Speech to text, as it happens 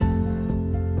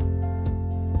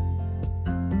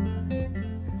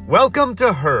Welcome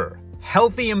to Her,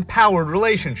 Healthy Empowered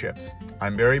Relationships.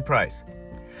 I'm Barry Price.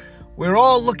 We're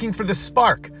all looking for the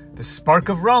spark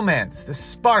of romance, the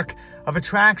spark of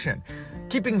attraction.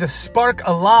 Keeping the spark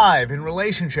alive in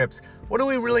relationships. What are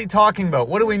we really talking about?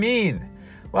 What do we mean?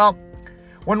 Well,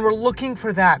 when we're looking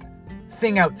for that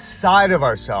thing outside of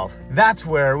ourselves, that's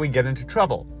where we get into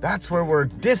trouble. That's where we're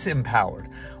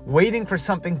disempowered, waiting for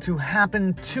something to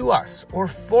happen to us or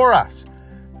for us.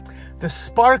 The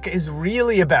spark is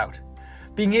really about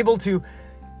being able to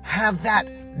have that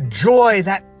joy,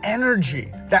 that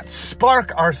energy, that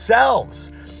spark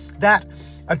ourselves that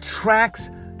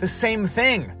attracts the same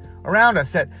thing around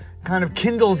us, that kind of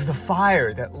kindles the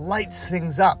fire, that lights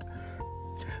things up.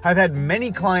 I've had many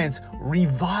clients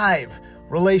revive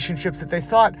relationships that they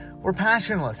thought were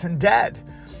passionless and dead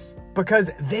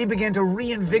because they began to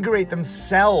reinvigorate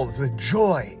themselves with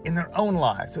joy in their own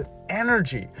lives, with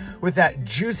energy, with that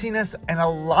juiciness and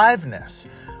aliveness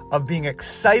of being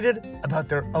excited about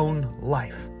their own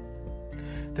life.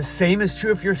 The same is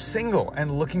true if you're single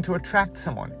and looking to attract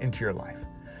someone into your life.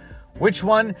 Which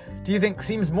one do you think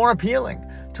seems more appealing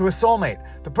to a soulmate?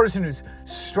 The person who's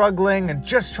struggling and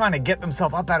just trying to get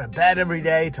themselves up out of bed every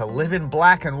day to live in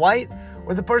black and white?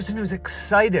 Or the person who's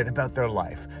excited about their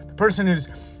life? The person who's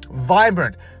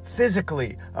vibrant,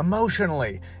 physically,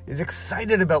 emotionally, is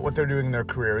excited about what they're doing in their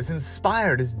career, is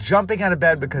inspired, is jumping out of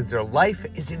bed because their life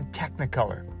is in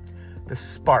technicolor. The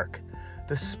spark.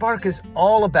 The spark is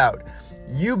all about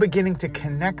you beginning to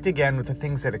connect again with the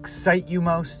things that excite you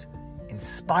most,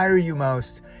 inspire you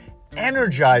most,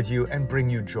 energize you, and bring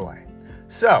you joy.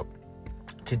 So,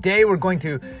 today we're going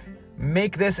to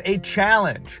make this a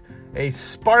challenge, a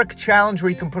spark challenge where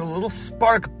you can put a little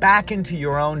spark back into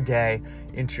your own day,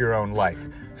 into your own life.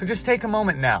 So just take a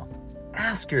moment now.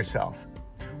 Ask yourself,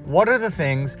 what are the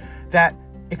things that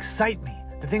excite me?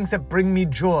 The things that bring me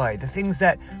joy? The things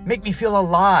that make me feel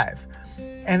alive?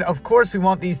 And of course, we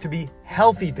want these to be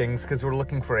healthy things because we're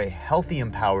looking for a healthy,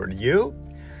 empowered you,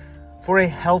 for a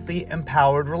healthy,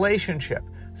 empowered relationship.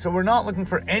 So we're not looking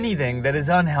for anything that is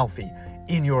unhealthy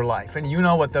in your life, and you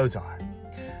know what those are.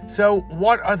 So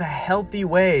what are the healthy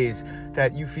ways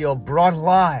that you feel brought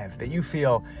alive, that you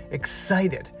feel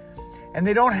excited? And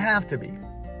they don't have to be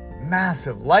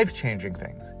massive, life-changing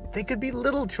things. They could be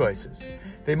little choices.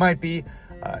 They might be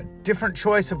a different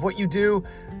choice of what you do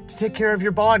to take care of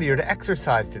your body or to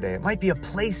exercise today. It might be a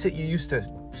place that you used to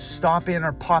stop in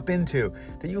or pop into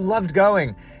that you loved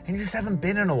going and you just haven't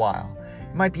been in a while.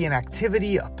 It might be an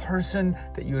activity, a person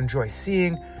that you enjoy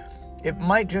seeing. It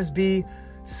might just be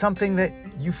something that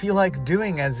you feel like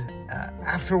doing as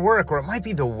after work, or it might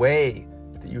be the way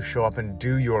that you show up and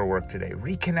do your work today,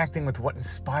 reconnecting with what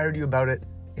inspired you about it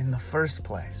in the first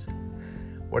place.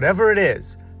 Whatever it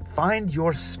is, find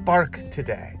your spark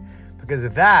today, because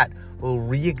that will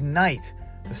reignite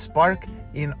the spark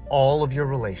in all of your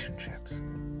relationships.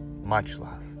 Much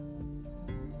love.